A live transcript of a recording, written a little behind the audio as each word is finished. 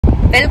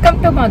Welcome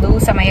to மது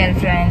சமையல்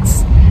friends.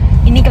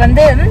 இன்னைக்கு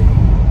வந்து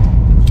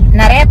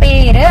நிறைய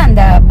பேர்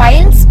அந்த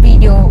பைல்ஸ்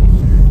வீடியோ,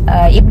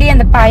 எப்படி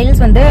அந்த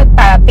பைல்ஸ் வந்து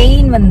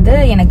பெயின் வந்து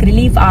எனக்கு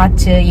ரிலீஃப்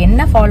ஆச்சு,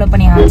 என்ன ஃபாலோ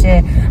பண்ணி ஆச்சு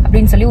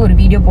அப்படின்னு சொல்லி ஒரு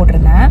வீடியோ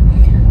போட்டிருந்தேன்.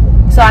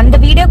 ஸோ அந்த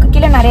வீடியோக்கு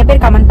கீழே நிறைய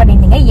பேர் கமெண்ட்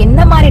பண்ணியிருந்தீங்க,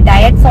 என்ன மாதிரி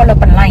டயட் ஃபாலோ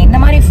பண்ணலாம், என்ன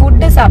மாதிரி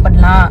ஃபுட்டு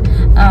சாப்பிடலாம்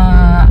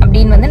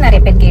அப்படின்னு வந்து நிறைய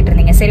பேர்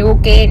கேட்டிருந்தீங்க. சரி,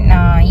 ஓகே,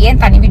 நான் ஏன்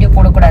தனி வீடியோ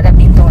போடக்கூடாது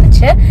அப்படின்னு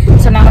தோணுச்சு.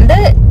 ஸோ நான் வந்து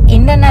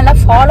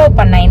என்னென்னலாம் ஃபாலோ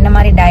பண்ணேன், என்ன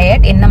மாதிரி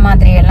டயட், என்ன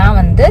மாதிரி எல்லாம்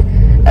வந்து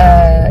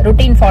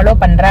ருட்டீன் ஃபாலோ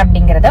பண்றேன்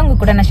அப்படிங்கறத உங்க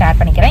கூட நான் ஷேர்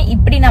பண்ணிக்கிறேன்.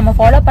 இப்படி நம்ம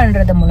ஃபாலோ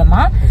பண்றது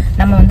மூலமா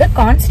நம்ம வந்து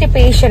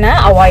கான்ஸ்டிபேஷனை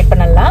அவாய்ட்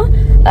பண்ணலாம்,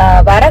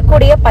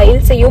 வரக்கூடிய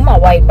பைல்ஸையும்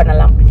அவாய்ட்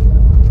பண்ணலாம்.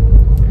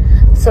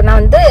 ஸோ நான்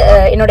வந்து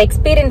என்னோட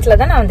எக்ஸ்பீரியன்ஸ்ல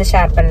தான் நான் வந்து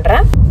ஷேர்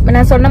பண்றேன்.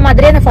 நான் சொன்ன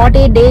மாதிரி அந்த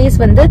 48 days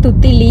வந்து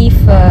துத்தி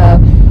லீஃப்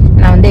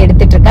நான் வந்து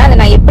எடுத்துட்டு இருக்கேன். அதை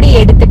நான் எப்படி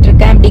எடுத்துட்டு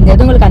இருக்கேன்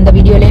அப்படிங்கிறது உங்களுக்கு அந்த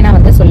வீடியோலயே நான்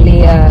வந்து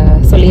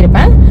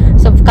சொல்லியிருப்பேன்.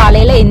 ஸோ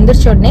காலையில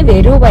எந்திரிச்ச உடனே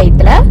வெறும்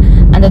வயிற்றுல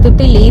அந்த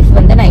துத்தி லீஃப்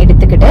வந்து நான்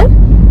எடுத்துக்கிட்டு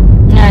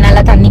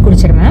நல்லா தண்ணி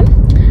குடிச்சிருவேன்.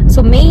 ஸோ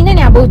மெயினா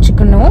ஞாபகம்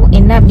வச்சுக்கணும்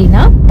என்ன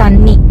அப்படின்னா,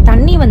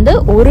 தண்ணி வந்து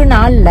ஒரு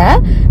நாள்ல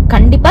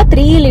கண்டிப்பா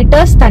 3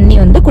 liters தண்ணி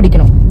வந்து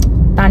குடிக்கணும்.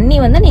 தண்ணி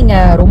வந்து நீங்க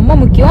ரொம்ப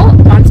முக்கியம்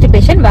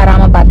கான்ஸ்டிபேஷன்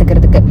வராம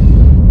பாத்துக்கிறதுக்கு.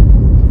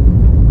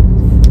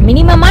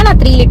 மினிமமா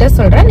நான் 3 liters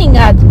சொல்றேன், நீங்க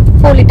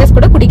 4 liters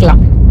கூட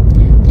குடிக்கலாம்.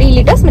 3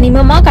 liters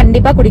மினிமமா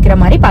கண்டிப்பா குடிக்கிற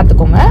மாதிரி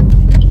பாத்துக்கோங்க.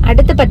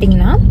 அடுத்து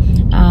பாத்தீங்கன்னா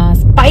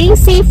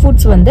ஸ்பைசி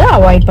ஃபுட்ஸ் வந்து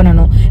அவாய்ட்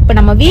பண்ணணும். இப்ப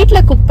நம்ம வீட்டுல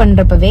குக்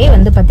பண்றப்பவே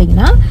வந்து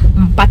பாத்தீங்கன்னா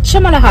பச்சை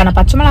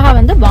மிளகா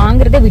வந்து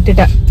வாங்குறத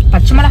விட்டுட்டேன்.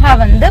 பச்சை மிளகா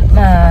வந்து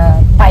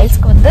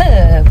பைல்ஸ்க்கு வந்து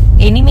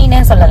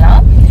எனிமினே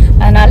சொல்லலாம்.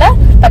 அதனால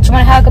பச்சை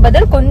மிளகாக்கு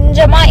பதில்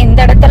கொஞ்சமா எந்த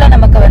இடத்துல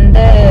நமக்கு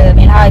வந்து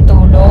மிளகாய்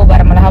தூளோ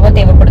வரமிளகாவோ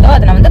தேவைப்படுதோ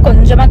அதை நான் வந்து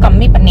கொஞ்சமா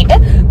கம்மி பண்ணிட்டு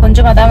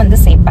கொஞ்சமா தான் வந்து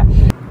சேர்ப்பேன்.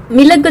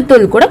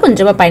 மிளகுத்தூள் கூட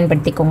கொஞ்சமா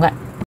பயன்படுத்திக்கோங்க.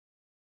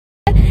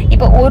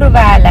 இப்போ ஒரு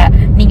வேளை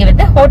நீங்க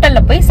வந்து ஹோட்டல்ல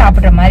போய்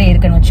சாப்பிடுற மாதிரி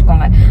இருக்குன்னு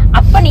வச்சுக்கோங்க,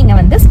 அப்ப நீங்க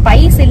வந்து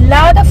ஸ்பைஸ்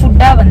இல்லாத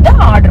ஃபுட்டா வந்து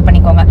ஆர்டர்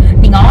பண்ணிக்கோங்க.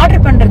 நீங்க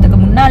ஆர்டர் பண்றதுக்கு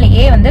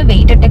முன்னாலேயே வந்து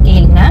வெயிட்டர்ட்ட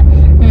கேளுங்க,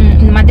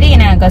 இந்த மாதிரி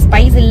எனக்கு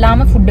ஸ்பைஸ்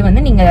இல்லாம ஃபுட்டு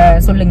வந்து நீங்க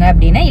சொல்லுங்க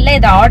அப்படின்னு. இல்ல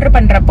இதை ஆர்டர்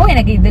பண்றப்போ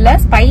எனக்கு இதுல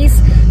ஸ்பைஸ்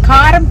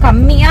காரம்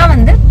கம்மியா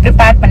வந்து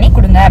ப்ரிப்பேர் பண்ணி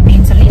கொடுங்க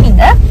அப்படின்னு சொல்லி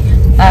நீங்க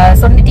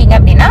சொல்லிட்டீங்க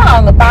அப்படின்னா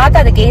அவங்க பார்த்து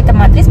அதுக்கு ஏத்த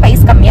மாதிரி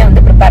ஸ்பைஸ் கம்மியா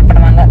வந்து ப்ரிப்பேர்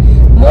பண்ணுவாங்க.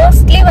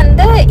 மோஸ்ட்லி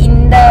வந்து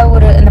இந்த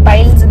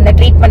பைல்ஸ் இந்த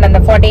ட்ரீட்மெண்ட் அந்த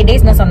 48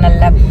 days நான்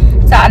சொன்னல,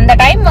 சோ அந்த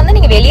டைம் வந்து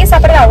நீங்க வெளியே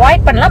சாப்பிடறத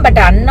அவாய்ட் பண்ணலாம். பட்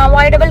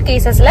அன்அவாய்டபிள்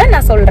கேசஸ்ல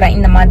நான் சொல்றேன்,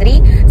 இந்த மாதிரி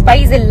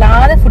ஸ்பைஸ்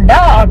இல்லாத ஃபுட்டா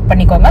ஆர்டர்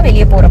பண்ணிக்கோங்க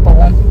வெளியே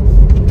போறப்பவும்.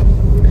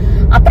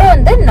 அப்புறம்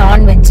வந்து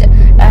நான்வெஜ்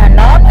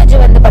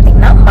வந்து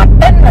பாத்தீங்கன்னா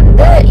மட்டன்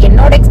வந்து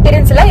என்னோட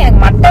எக்ஸ்பீரியன்ஸ்ல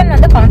எனக்கு மட்டன்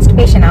வந்து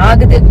கான்ஸ்டிபேஷன்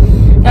ஆகுது.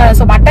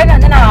 ஸோ மட்டன்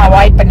வந்து நான்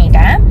அவாய்ட்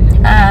பண்ணிட்டேன்.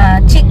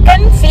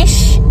 சிக்கன்,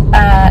 ஃபிஷ்,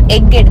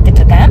 எக்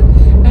எடுத்துட்டு இருக்கேன்.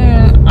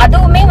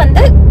 அதுவுமே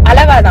வந்து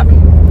அளவாதான்.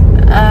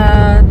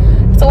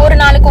 ஸோ ஒரு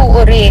நாளுக்கு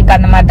ஒரு எக்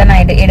அந்த மாதிரி தான்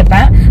நான்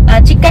எடுப்பேன்.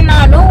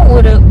 சிக்கன்னாலும்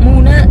ஒரு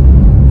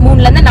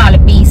 3 to 4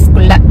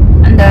 பீஸ்க்குள்ள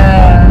அந்த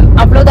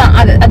அவ்வளவுதான்.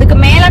 அதுக்கு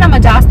மேல நம்ம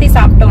ஜாஸ்தி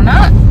சாப்பிட்டோம்னா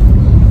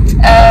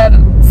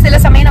சில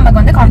சமயம் நமக்கு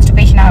வந்து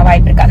கான்ஸ்டிபேஷன் ஆக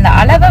வாய்ப்பு இருக்கு. அந்த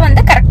அளவை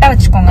வந்து கரெக்டா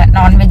வச்சுக்கோங்க.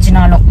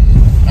 நான்வெஜ்னாலும்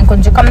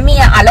கொஞ்சம்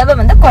கம்மியா அளவை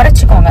வந்து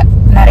குறைச்சிக்கோங்க,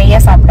 நிறைய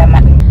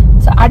சாப்பிடாம.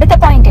 அடுத்த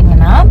பாயிண்ட்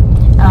என்னன்னா,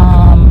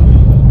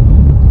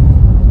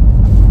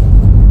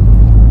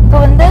 இப்போ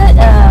வந்து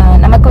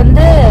நமக்கு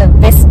வந்து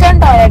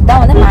வெஸ்டர்ன் டாய்லெட்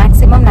தான் வந்து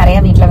மேக்சிமம் நிறைய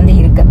வீட்டுல வந்து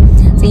இருக்கு.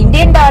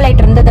 இந்தியன்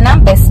டாய்லெட் இருந்ததுன்னா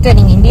பெஸ்ட்,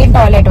 நீங்க இந்தியன்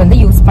டாய்லெட் வந்து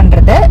யூஸ்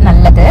பண்றது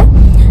நல்லது.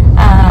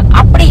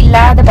 அப்படி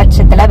இல்லாத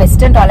பட்சத்துல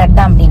வெஸ்டர்ன் டாய்லெட்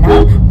தான் அப்படின்னா,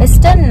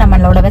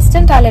 நம்மளோட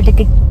வெஸ்டர்ன்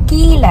டாய்லெட்டுக்கு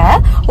கீழே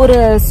ஒரு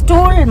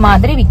ஸ்டூல்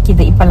மாதிரி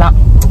விக்குது இப்பெல்லாம்.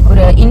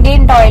 ஒரு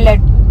இந்தியன்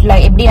டாய்லெட்ல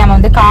எப்படி நம்ம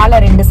வந்து காலை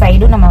 2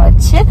 சைடும் நம்ம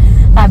வச்சு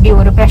அப்படி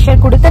ஒரு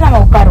ப்ரெஷர் கொடுத்து நம்ம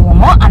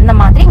உட்காருவோமோ அந்த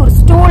மாதிரி ஒரு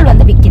ஸ்டூல்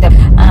வந்து விக்குது.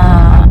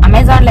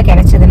 அமேசான்ல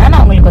கிடைச்சதுன்னா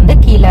நான் உங்களுக்கு வந்து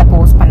கீழே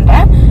போஸ்ட்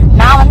பண்றேன்.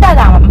 நான் வந்து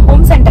அதை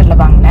ஹோம் சென்டர்ல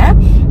வாங்கினேன்.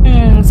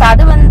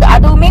 அது வந்து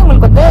அதுவுமே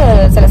உங்களுக்கு வந்து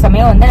சில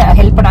சமயம் வந்து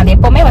ஹெல்ப் பண்ணும். அது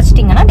எப்பவுமே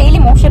வச்சிட்டீங்கன்னா டெய்லி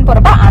மோஷன்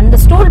போறப்ப அந்த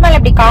ஸ்டூல் மேல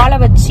இப்படி காலை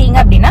வச்சீங்க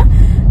அப்படின்னா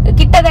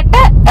கிட்டத்தட்ட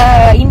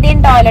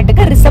இந்தியன்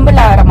டாய்லெட்டுக்கு ரிசம்பிள்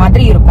ஆகிற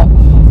மாதிரி இருக்கும்.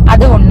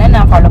 அது ஒண்ணு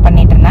நான் ஃபாலோ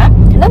பண்ணிட்டு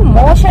இருந்தேன்.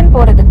 மோஷன்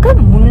போறதுக்கு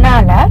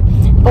முன்னால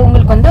இப்போ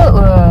உங்களுக்கு வந்து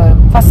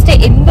ஃபர்ஸ்ட்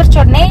எந்திரிச்ச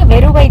உடனே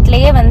வெறும்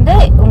வயிற்றுலயே வந்து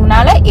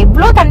உங்களால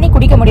எவ்வளவு தண்ணி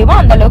குடிக்க முடியுமோ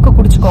அந்த அளவுக்கு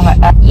குடிச்சுக்கோங்க.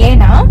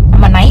 ஏன்னா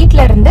நம்ம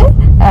நைட்ல இருந்து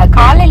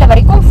காலையில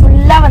வரைக்கும்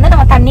ஃபுல்லா வந்து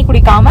நம்ம தண்ணி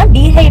குடிக்காம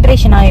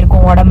டீஹைட்ரேஷன்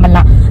ஆயிருக்கும்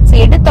உடம்பெல்லாம். ஸோ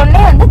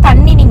எடுத்தோடனே வந்து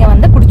தண்ணி நீங்க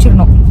வந்து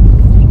குடிச்சிடணும்.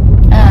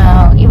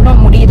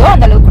 இவ்வளவு முடியுதோ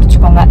அந்த அளவுக்கு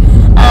குடிச்சுக்கோங்க.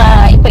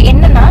 இப்ப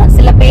என்னன்னா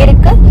சில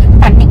பேருக்கு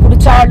தண்ணி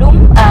குடிச்சாலும்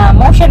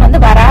மோஷன் வந்து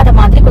வராத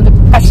மாதிரி கொஞ்சம்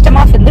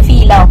கஷ்டமா வந்து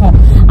ஃபீல் ஆகும்.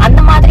 அந்த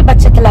மாதிரி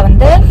பட்சத்துல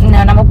வந்து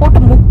நம்ம போட்டு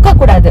முக்க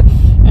கூடாது.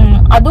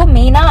 அதுவும்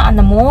மெயினா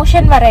அந்த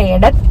மோஷன் வர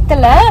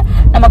இடத்துல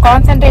நம்ம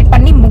கான்சென்ட்ரேட்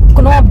பண்ணி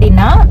முக்கணும்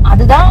அப்படின்னா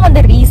அதுதான்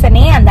வந்து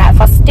ரீசனே. அந்த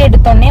ஃபர்ஸ்ட்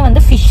எடுத்தோடனே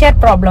வந்து ஃபிஷர்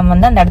ப்ராப்ளம்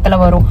வந்து அந்த இடத்துல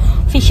வரும்.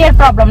 ஃபிஷர்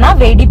ப்ராப்ளம்னா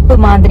வெடிப்பு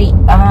மாதிரி,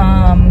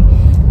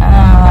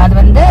 அது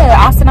வந்து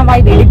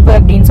ஆசனவாய் வெடிப்பு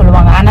அப்படின்னு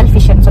சொல்லுவாங்க, அனல்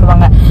ஃபிஷர்னு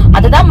சொல்லுவாங்க.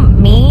 அதுதான்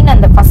மெயின்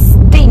அந்த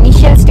ஃபர்ஸ்ட்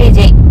இனிஷியல்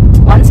ஸ்டேஜே.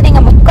 ஒன்ஸ்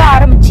நீங்க முக்க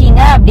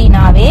ஆரம்பிச்சீங்க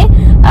அப்படின்னாவே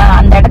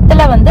அந்த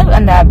இடத்துல வந்து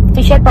அந்த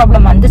ஃபிஷர்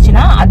ப்ராப்ளம்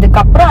வந்துச்சுன்னா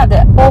அதுக்கப்புறம்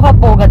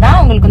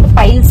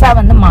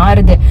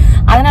மாறுது.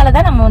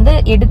 அதனாலதான் நம்ம வந்து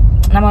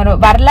நம்ம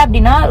வரல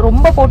அப்படின்னா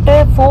ரொம்ப போட்டு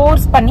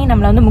ஃபோர்ஸ் பண்ணி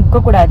நம்மள வந்து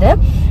முக்க கூடாது.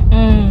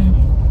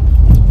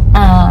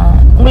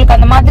 உங்களுக்கு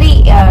அந்த மாதிரி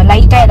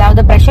லைட்டா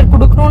ஏதாவது ப்ரெஷர்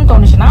கொடுக்கணும்னு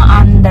தோணுச்சுன்னா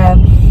அந்த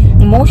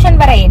மோஷன்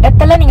வர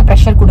இடத்துல நீங்க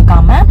ப்ரெஷர்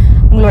கொடுக்காம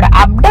உங்களோட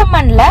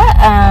அப்டமன்ல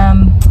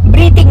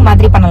பிரீத்திங்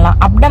மாதிரி பண்ணலாம்.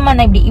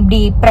 அப்டமன் இப்படி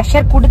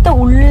ப்ரெஷர் கொடுத்து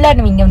உள்ள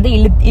நீங்க வந்து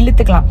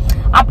இழுத்துக்கலாம்.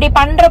 அப்படி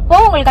பண்றப்போ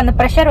உங்களுக்கு அந்த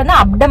ப்ரெஷர் வந்து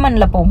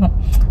அப்டமன்ல போகும்.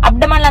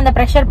 அப்டமன்ல அந்த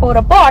ப்ரெஷர்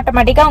போறப்போ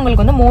ஆட்டோமேட்டிக்கா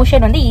உங்களுக்கு வந்து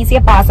மோஷன் வந்து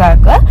ஈஸியா பாஸ்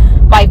ஆக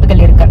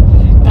வாய்ப்புகள் இருக்கு.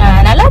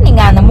 அதனால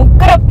நீங்க அந்த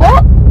முக்கிறப்போ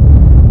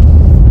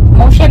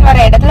மோஷன் வர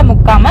இடத்துல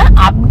முக்காம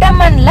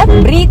அப்டமன்ல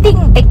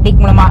பிரீத்திங்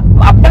டெக்னிக் மூலமா,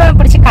 அப்டமன்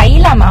பிடிச்சு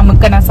கையில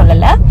அமுக்க நான்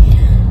சொல்லல,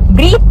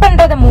 பிரீத்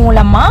பண்றது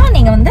மூலமா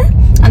நீங்க வந்து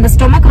அந்த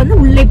ஸ்டொமக் வந்து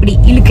உள்ள இப்படி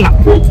இழுக்கலாம்.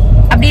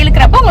 அப்படி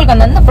இழுக்கிறப்ப உங்களுக்கு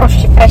அந்த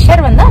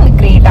ப்ரெஷர் வந்து அங்க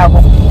கிரியேட்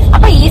ஆகும்.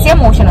 அப்ப ஈஸியா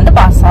மோஷன் வந்து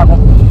பாஸ்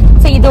ஆகும்.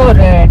 சோ இது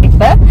ஒரு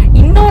டிப்பு.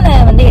 இன்னொன்னு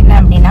வந்து என்ன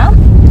அப்படின்னா,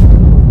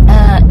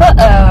 இப்ப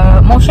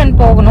மோஷன்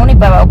போகணும்னு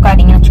இப்ப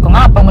உட்காந்தீங்கன்னு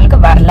வச்சுக்கோங்க, அப்ப உங்களுக்கு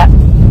வரல.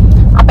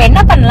 அப்ப என்ன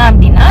பண்ணலாம்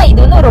அப்படின்னா, இது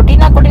வந்து ஒரு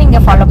ரொட்டீனா கூட நீங்க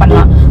ஃபாலோ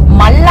பண்ணலாம்.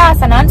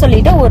 மல்லாசனான்னு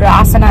சொல்லிட்டு ஒரு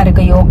ஆசனா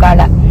இருக்கு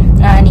யோகால.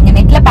 நீங்க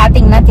நெட்ல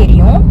பாத்தீங்கன்னா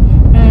தெரியும்.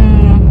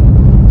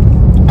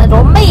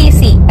 ரொம்ப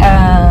ஈஸி.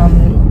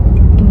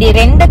 இப்படி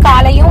ரெண்டு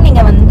காலையும்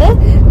நீங்க வந்து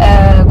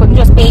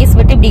கொஞ்சம் ஸ்பேஸ்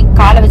விட்டு இப்படி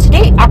காலை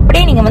வச்சுட்டு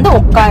அப்படியே நீங்க வந்து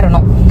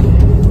உட்காரணும்.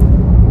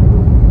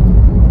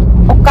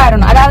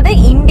 அதாவது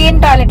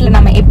இந்தியன் டாய்லெட்ல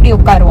நம்ம எப்படி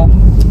உட்காருவோம்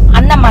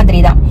அந்த மாதிரி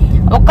தான்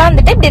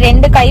உட்கார்ந்துட்டு இப்படி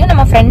ரெண்டு கையும்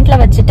நம்ம ஃப்ரண்ட்ல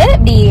வச்சுட்டு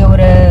இப்படி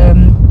ஒரு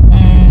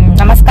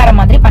நமஸ்காரம்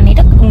மாதிரி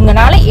பண்ணிட்டு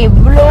உங்களால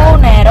எவ்வளோ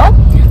நேரம்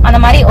அந்த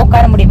மாதிரி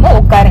உட்கார முடியுமோ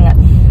உட்காருங்க.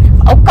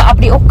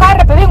 அப்படி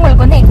உட்கார்றப்பவே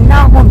உங்களுக்கு வந்து என்ன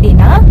ஆகும்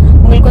அப்படின்னா,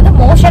 உங்களுக்கு வந்து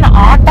மோஷன்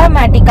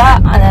ஆட்டோமேட்டிக்கா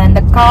அந்த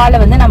காலை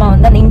வந்து நம்ம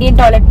வந்து அந்த இந்தியன்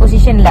டாய்லெட்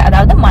பொசிஷன்ல,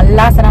 அதாவது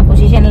மல்லாசனா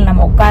பொசிஷன்ல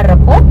நம்ம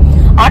உட்கார்றப்போ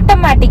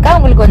ஆட்டோமேட்டிக்கா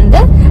உங்களுக்கு வந்து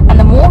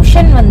அந்த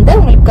மோஷன் வந்து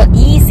உங்களுக்கு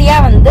ஈஸியா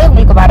வந்து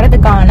உங்களுக்கு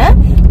வர்றதுக்கான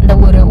அந்த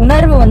ஒரு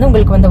உணர்வு வந்து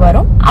உங்களுக்கு வந்து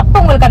வரும். அப்ப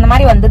உங்களுக்கு அந்த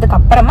மாதிரி வந்ததுக்கு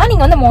அப்புறமா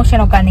நீங்க வந்து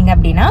மோஷன் உட்கார்ந்தீங்க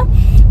அப்படின்னா,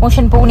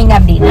 மோஷன் போனீங்க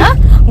அப்படின்னா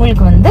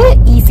உங்களுக்கு வந்து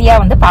ஈஸியா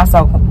வந்து பாஸ்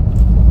ஆகும்.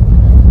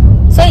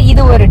 சோ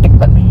இது ஒரு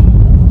டிப்.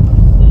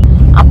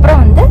 அப்புறம்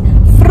வந்து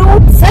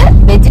ஃப்ரூட்ஸ்,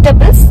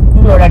 வெஜிடபிள்ஸ்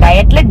உங்களோட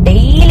டயட்ல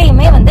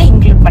டெய்லியுமே வந்து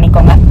இன்க்ளூட்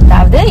பண்ணிக்கோங்க.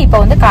 அதாவது இப்ப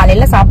வந்து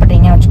காலையில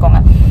சாப்பிடுறீங்கன்னு வச்சுக்கோங்க,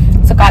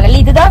 சோ காலையில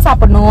இதுதான்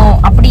சாப்பிடணும்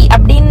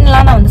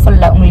அப்படின்னுலாம் நான் வந்து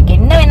சொல்ல. உங்களுக்கு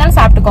என்ன வேணாலும்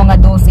சாப்பிட்டுக்கோங்க,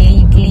 தோசை,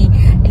 இட்லி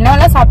என்ன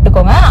வேணாலும்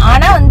சாப்பிட்டுக்கோங்க.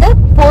 ஆனா வந்து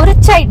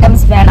பொரிச்ச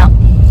ஐட்டம்ஸ் வேணாம்.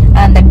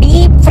 அந்த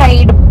deep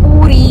fried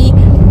puri,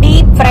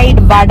 deep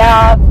fried வடா,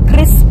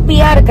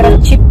 கிறிஸ்பியா இருக்கிற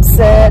சிப்ஸ்,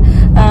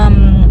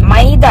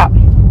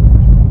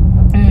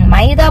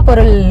 மைதா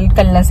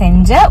பொருட்கள்ல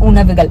செஞ்ச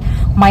உணவுகள்,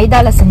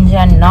 மைதால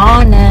செஞ்ச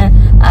நானு,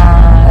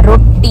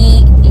 ரொட்டி,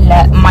 இல்ல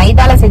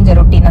மைதால செஞ்ச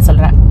ரொட்டி நான்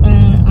சொல்றேன்,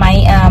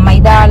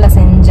 மைதால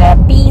செஞ்ச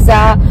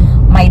பீஸா,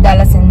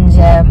 மைதால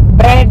செஞ்ச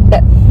பிரெட்,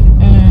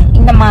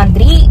 இந்த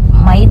மாதிரி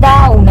மைதா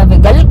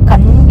உணவுகள்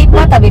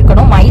கண்டிப்பா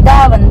தவிர்க்கணும். மைதா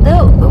வந்து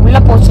உள்ள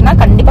போச்சுன்னா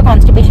கண்டிப்பா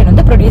கான்ஸ்டிபேஷன்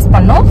வந்து ப்ரொடியூஸ்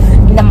பண்ணும்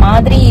இந்த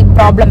மாதிரி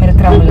ப்ராப்ளம்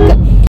இருக்கிறவங்களுக்கு.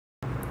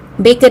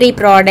 பேக்கரி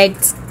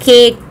ப்ராடக்ட்ஸ்,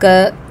 கேக்கு,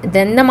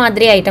 இந்த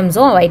மாதிரி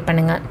ஐட்டம்ஸும் அவாய்ட்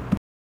பண்ணுங்க.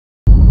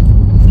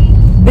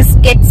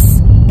 பிஸ்கெட்ஸ்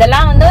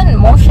இதெல்லாம் வந்து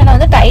மோஷனை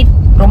வந்து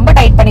ரொம்ப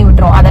டைட் பண்ணி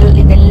விட்டுரும்.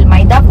 இதில்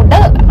மைதா ஃபுட்டை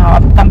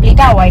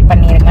கம்ப்ளீட்டா அவாய்ட்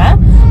பண்ணிருங்க.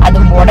 அது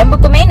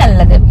உடம்புக்குமே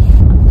நல்லது.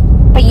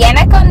 இப்ப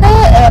எனக்கு வந்து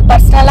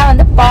பர்சனலா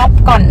வந்து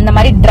பாப்கார்ன், இந்த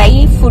மாதிரி ட்ரை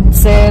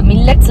ஃபுட்ஸ்,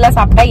 மில்லட்ஸ் எல்லாம்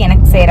சாப்பிட்டா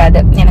எனக்கு சேராது,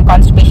 எனக்கு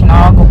கான்ஸ்டிபேஷன்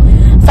ஆகும்.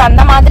 சோ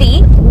அந்த மாதிரி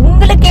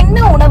உங்களுக்கு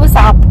என்ன உணவு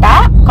சாப்பிட்டா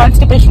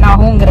கான்ஸ்டிபேஷன்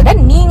ஆகுங்கிறத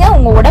நீங்க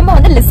உங்க உடம்ப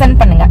வந்து லிசன்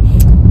பண்ணுங்க.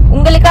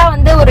 உங்களுக்கா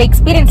வந்து ஒரு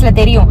எக்ஸ்பீரியன்ஸ்ல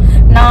தெரியும்,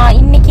 நான்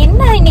இன்னைக்கு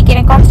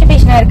எனக்கு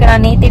கான்ஸ்டிபேஷனா இருக்கு,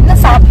 நான் நேத்து என்ன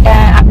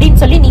சாப்பிட்டேன் அப்படின்னு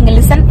சொல்லி நீங்க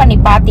லிசன் பண்ணி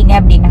பாத்தீங்க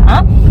அப்படின்னா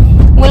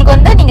உங்களுக்கு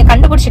வந்து நீங்க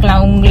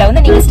கண்டுபிடிச்சிக்கலாம். உங்களை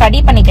வந்து நீங்க ஸ்டடி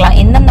பண்ணிக்கலாம்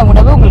எந்தெந்த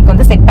உணவு உங்களுக்கு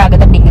வந்து செட்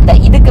ஆகுது அப்படிங்கறத.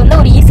 இதுக்கு வந்து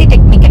ஒரு ஈஸி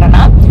டெக்னிக்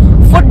என்னன்னா,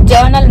 ஃபுட்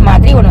ஜேர்னல்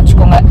மாதிரி ஒண்ணு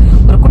வச்சுக்கோங்க.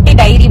 ஒரு குட்டி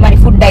டைரி மாதிரி,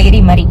 ஃபுட்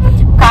டைரி மாதிரி.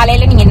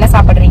 காலையில நீங்க என்ன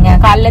சாப்பிடுறீங்க,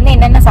 காலையில இருந்து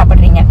என்னென்ன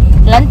சாப்பிடுறீங்க,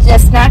 லஞ்ச்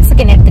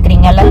ஸ்நாக்ஸுக்கு என்ன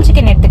எடுத்துக்கிறீங்க,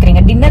 லஞ்சுக்கு என்ன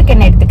எடுத்துக்கிறீங்க, டின்னருக்கு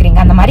என்ன எடுத்துக்கிறீங்க,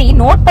 அந்த மாதிரி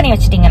நோட் பண்ணி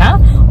வச்சிட்டீங்கன்னா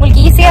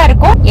உங்களுக்கு ஈஸியா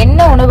இருக்கும்.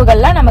 என்ன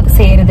உணவுகள்லாம் நமக்கு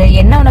சேருது,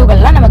 என்ன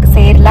உணவுகள்லாம் நமக்கு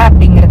சேரல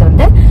அப்படிங்கறது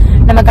வந்து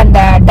நமக்கு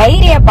அந்த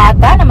டைரிய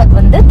பார்த்தா நமக்கு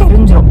வந்து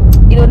தெரிஞ்சிடும்.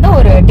 இது வந்து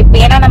ஒரு டிப்.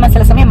 ஏன்னா நம்ம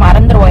சில சமயம்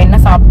மறந்துருவோம் என்ன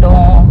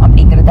சாப்பிட்டோம்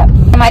அப்படிங்கறத.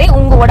 இந்த மாதிரி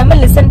உங்க உடம்ப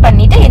லிசன்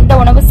பண்ணிட்டு எந்த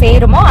உணவு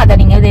சேருமோ அதை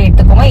நீங்க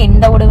எடுத்துக்கோங்க,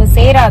 எந்த உணவு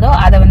சேராதோ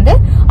அதை வந்து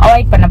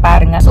அவாய்ட் பண்ண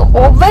பாருங்க. சோ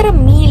ஒவ்வொரு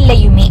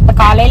மீல்லையுமே இப்ப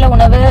காலையில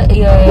உணவு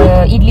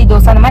இட்லி,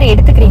 தோசை அந்த மாதிரி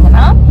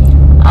எடுத்துக்கிறீங்கன்னா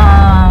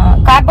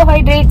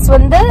கார்போஹைட்ரேட்ஸ்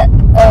வந்து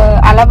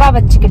அளவா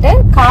வச்சுக்கிட்டு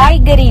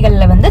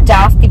காய்கறிகள்ல வந்து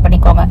ஜாஸ்தி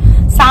பண்ணிக்கோங்க.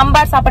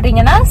 சாம்பார்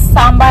சாப்பிடுறீங்கன்னா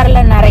சாம்பார்ல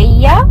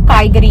நிறைய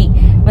காய்கறி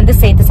வந்து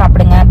சேர்த்து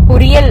சாப்பிடுங்க.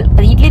 பொரியல்,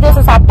 இட்லி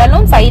தோசை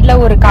சாப்பிட்டாலும் சைட்ல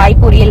ஒரு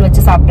காய் பொரியல்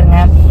வச்சு சாப்பிடுங்க.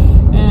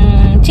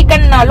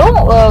 சிக்கன்னாலும்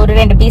ஒரு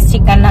 2 பீஸ்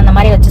சிக்கன் அந்த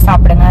மாதிரி வச்சு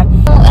சாப்பிடுங்க.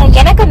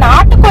 எனக்கு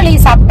நாட்டுக்கோழி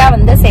சாப்பிட்டா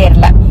வந்து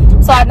சேரல.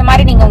 சோ அந்த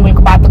மாதிரி நீங்க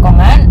உங்களுக்கு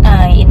பாத்துக்கோங்க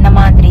என்ன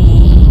மாதிரி.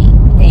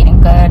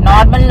 எனக்கு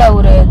நார்மல்ல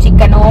ஒரு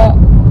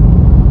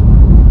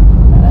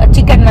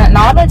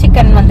நார்மல்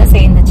சிக்கன் வந்து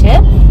சேர்ந்துச்சு,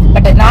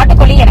 பட்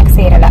நாட்டுக்கோழி எனக்கு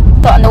சேரல.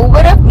 சோ அந்த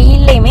ஒவ்வொரு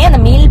மீல்லையுமே அந்த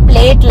மீல்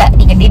பிளேட்ல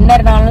நீங்க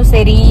டின்னர்னாலும்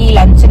சரி,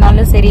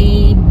 லஞ்ச்னாலும் சரி,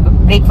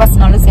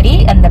 பிரேக்ஃபாஸ்ட்னாலும் சரி,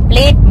 அந்த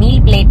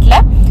மீல் பிளேட்ல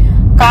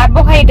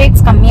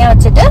கார்போஹைட்ரேட்ஸ் கம்மியா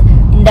வச்சுட்டு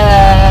இந்த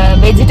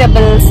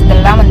வெஜிடபிள்ஸ்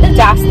இதெல்லாம் வந்து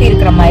ஜாஸ்தி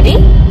இருக்கிற மாதிரி,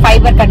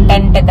 ஃபைபர்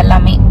கண்டென்ட்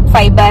இதெல்லாமே,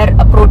 ஃபைபர்,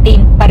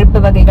 புரோட்டீன்,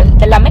 பருப்பு வகைகள்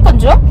இதெல்லாமே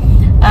கொஞ்சம்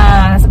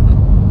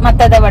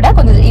மத்ததை விட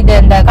கொஞ்சம்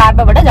இந்த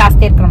கார்பை விட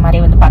ஜாஸ்தி இருக்கிற மாதிரி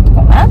வந்து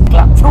பாத்துக்கோங்க.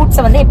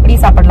 ஃப்ரூட்ஸை வந்து எப்படி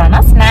சாப்பிடலாம்னா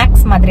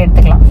ஸ்நாக்ஸ் மாதிரி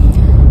எடுத்துக்கலாம்.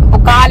 இப்போ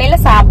காலையில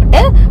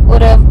சாப்பிட்டு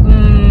ஒரு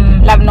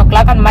 11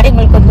 o'clock அந்த மாதிரி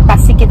உங்களுக்கு வந்து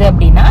பசிக்குது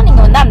அப்படின்னா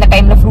நீங்க வந்து அந்த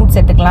டைம்ல ஃப்ரூட்ஸ்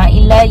எடுத்துக்கலாம்.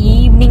 இல்ல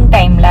ஈவினிங்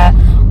டைம்ல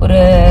ஒரு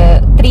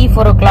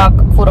 3-4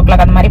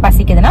 o'clock அந்த மாதிரி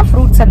பசிக்குதுன்னா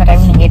ஃப்ரூட்ஸ் அந்த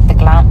டைம் நீங்க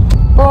எடுத்துக்கலாம்.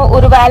 இப்போ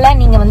ஒருவேளை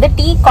நீங்க வந்து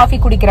டீ காஃபி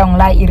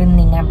குடிக்கிறவங்களா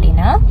இருந்தீங்க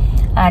அப்படின்னா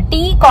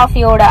டீ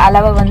காஃபியோட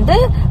அளவை வந்து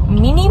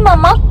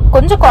மினிமமா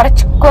கொஞ்சம்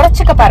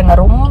குறைச்சுக்க பாருங்க.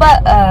 ரொம்ப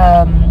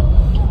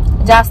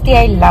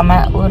ஜாஸ்தியா இல்லாம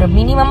ஒரு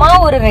மினிமமா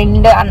ஒரு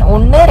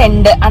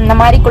 1-2 அந்த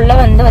மாதிரிக்குள்ள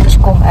வந்து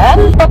வச்சுக்கோங்க.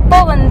 அப்பப்போ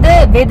வந்து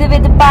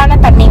வெதுவெதுப்பான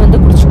தண்ணி வந்து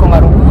குடிச்சுக்கோங்க.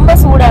 ரொம்ப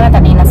சூடான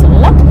தண்ணி நான்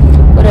சொல்லலாம்,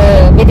 ஒரு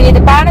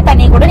வெதுவெதுப்பான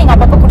தண்ணி கூட நீங்க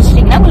அப்பப்போ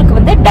குடிச்சிட்டீங்கன்னா உங்களுக்கு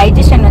வந்து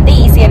டைஜஷன் வந்து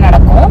ஈஸியா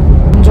நடக்கும்.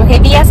 கொஞ்சம்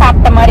ஹெவியா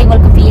சாப்பிட்ட மாதிரி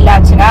உங்களுக்கு ஃபீல்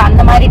ஆச்சுன்னா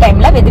அந்த மாதிரி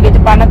டைம்ல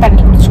வெதுவெதுப்பான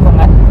தண்ணி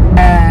குடிச்சுக்கோங்க.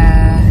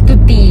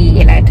 துத்தி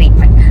இலை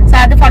ட்ரீட்மெண்ட்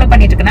அது ஃபாலோ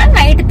பண்ணிட்டு இருக்கேன்.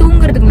 நைட்டு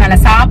தூங்குறதுக்கு முன்னால,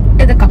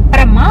 சாப்பிட்டதுக்கு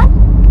அப்புறமா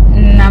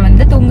நான்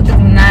வந்து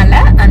தூங்குறதுக்கு முன்னால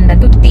அந்த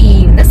துத்தி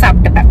வந்து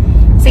சாப்பிட்டுப்பேன்.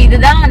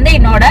 இதுதான் வந்து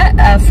என்னோட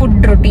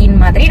ஃபுட் ரொட்டீன்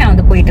மாதிரி நான்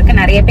வந்து போயிட்டு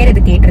இருக்கேன். நிறைய பேர்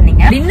இது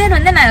கேட்டிருந்தீங்க. டின்னர்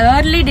வந்து நான்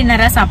ஏர்லி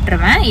டின்னரா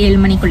சாப்பிட்டுருவேன் 7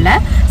 மணிக்குள்ள.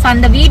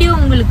 அந்த வீடியோ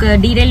உங்களுக்கு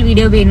டீடைல்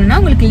வீடியோ வேணும்னா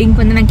உங்களுக்கு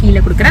லிங்க் வந்து நான்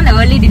கீழே கொடுக்குறேன். அந்த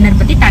ஏர்லி டின்னர்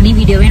பத்தி தனி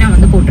வீடியோவே நான்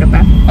வந்து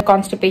போட்டிருப்பேன்.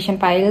 கான்ஸ்டிபேஷன்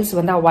பைல்ஸ்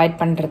வந்து அவாய்ட்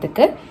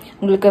பண்றதுக்கு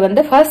உங்களுக்கு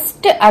வந்து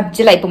ஃபர்ஸ்ட்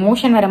அர்ஜ்ல இப்போ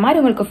மோஷன் வர மாதிரி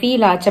உங்களுக்கு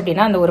ஃபீல் ஆச்சு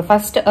அப்படின்னா அந்த ஒரு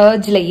ஃபர்ஸ்ட்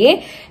அர்ஜ்லயே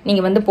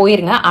நீங்க வந்து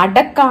போயிருங்க.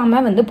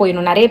 அடக்காம வந்து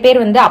போயிடணும். நிறைய பேர்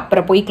வந்து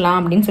அப்புறம் போய்க்கலாம்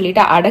அப்படின்னு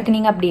சொல்லிட்டு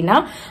அடக்குனீங்க அப்படின்னா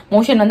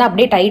மோஷன் வந்து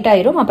அப்படியே டைட்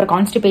ஆயிரும். அப்புறம்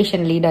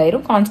கான்ஸ்டிபேஷன் லீட்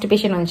ஆயிரும்.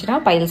 கான்ஸ்டிபேஷன் வந்துச்சுன்னா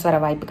பைல்ஸ் வர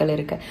வாய்ப்புகள்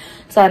இருக்கு.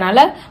 ஸோ அதனால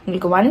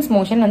உங்களுக்கு ஒன்ஸ்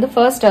மோஷன் வந்து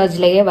ஃபர்ஸ்ட்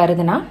அர்ஜ்லயே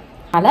வருதுன்னா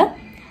அதனால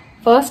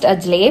ஃபர்ஸ்ட்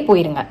அர்ஜ்லயே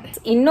போயிருங்க.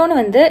 இன்னொன்று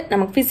வந்து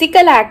நமக்கு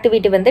பிசிக்கல்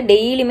ஆக்டிவிட்டி வந்து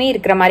டெய்லியுமே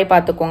இருக்கிற மாதிரி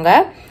பார்த்துக்கோங்க.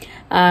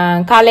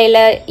 காலையில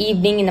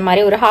ஈவினிங் இந்த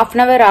மாதிரி ஒரு 1/2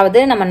 hour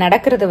ஆகுது நம்ம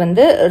நடக்கிறது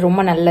வந்து ரொம்ப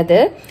நல்லது.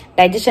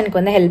 டைஜஷனுக்கு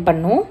வந்து ஹெல்ப்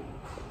பண்ணும்.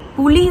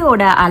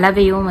 புளியோட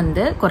அளவையும்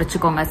வந்து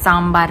குறைச்சிக்கோங்க.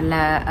 சாம்பார்ல,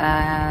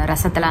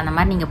 ரசத்துல அந்த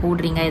மாதிரி நீங்க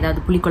போடுறீங்க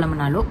ஏதாவது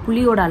புளிக்குழம்புனாலும்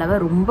புளியோட அளவை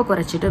ரொம்ப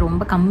குறைச்சிட்டு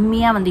ரொம்ப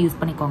கம்மியா வந்து யூஸ்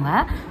பண்ணிக்கோங்க.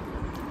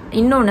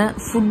 இன்னொன்று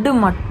ஃபுட்டு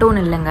மட்டும்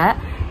இல்லைங்க,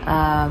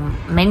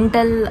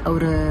 மென்டல்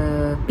ஒரு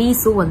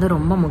பீஸும் வந்து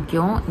ரொம்ப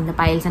முக்கியம். இந்த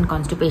பைல்ஸ் அண்ட்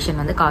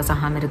கான்ஸ்டிபேஷன் வந்து காஸ்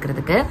ஆகாமல்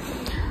இருக்கிறதுக்கு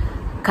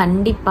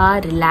கண்டிப்பாக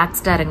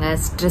ரிலாக்ஸ்டாக இருங்க.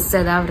 ஸ்ட்ரெஸ்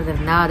ஏதாவது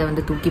இருந்தால் அதை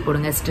வந்து தூக்கி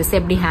போடுங்க. ஸ்ட்ரெஸ்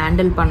எப்படி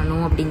ஹேண்டில்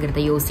பண்ணணும்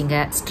அப்படிங்கிறத யோசிங்க.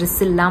 ஸ்ட்ரெஸ்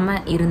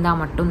இல்லாமல் இருந்தால்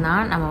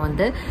மட்டும்தான் நம்ம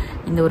வந்து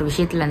இந்த ஒரு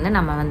விஷயத்துலேருந்து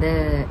நம்ம வந்து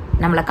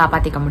நம்மளை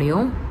காப்பாற்றிக்க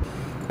முடியும்.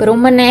 இப்போ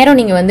ரொம்ப நேரம்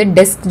நீங்கள் வந்து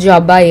டெஸ்க்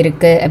ஜாபாக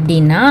இருக்குது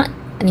அப்படின்னா,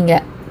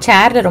 நீங்கள்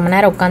சேரில் ரொம்ப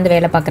நேரம் உட்காந்து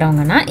வேலை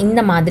பார்க்குறவங்கன்னா இந்த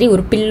மாதிரி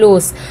ஒரு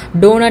பில்லோஸ்,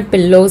 டோனட்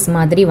பில்லோஸ்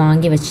மாதிரி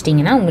வாங்கி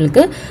வச்சிட்டிங்கன்னா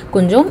உங்களுக்கு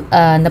கொஞ்சம்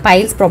அந்த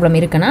பைல்ஸ் ப்ராப்ளம்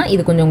இருக்குன்னா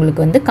இது கொஞ்சம்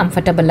உங்களுக்கு வந்து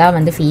கம்ஃபர்டபுளாக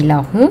வந்து ஃபீல்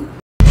ஆகும்.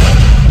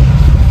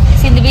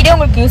 இந்த வீடியோ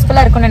உங்களுக்கு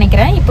யூஸ்ஃபுல்லா இருக்கும்னு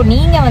நினைக்கிறேன். இப்போ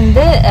நீங்க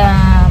வந்து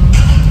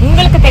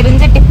உங்களுக்கு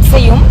தெரிஞ்ச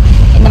டிப்ஸையும்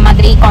இந்த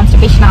மாதிரி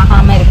கான்ஸ்டிபேஷன்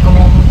ஆகாம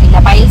இருக்கவும், இல்ல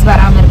பைல்ஸ்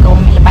வராம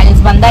இருக்கவும், இல்ல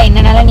பைல்ஸ் வந்தா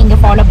என்னென்ன நீங்க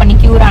ஃபாலோ பண்ணி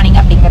கியூர்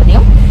ஆனீங்க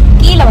அப்படிங்கறதையும்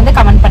கீழே வந்து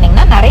கமெண்ட்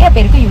பண்ணீங்கன்னா நிறைய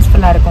பேருக்கு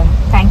யூஸ்ஃபுல்லா இருக்கும்.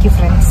 Thank you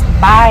friends.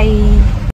 பாய்.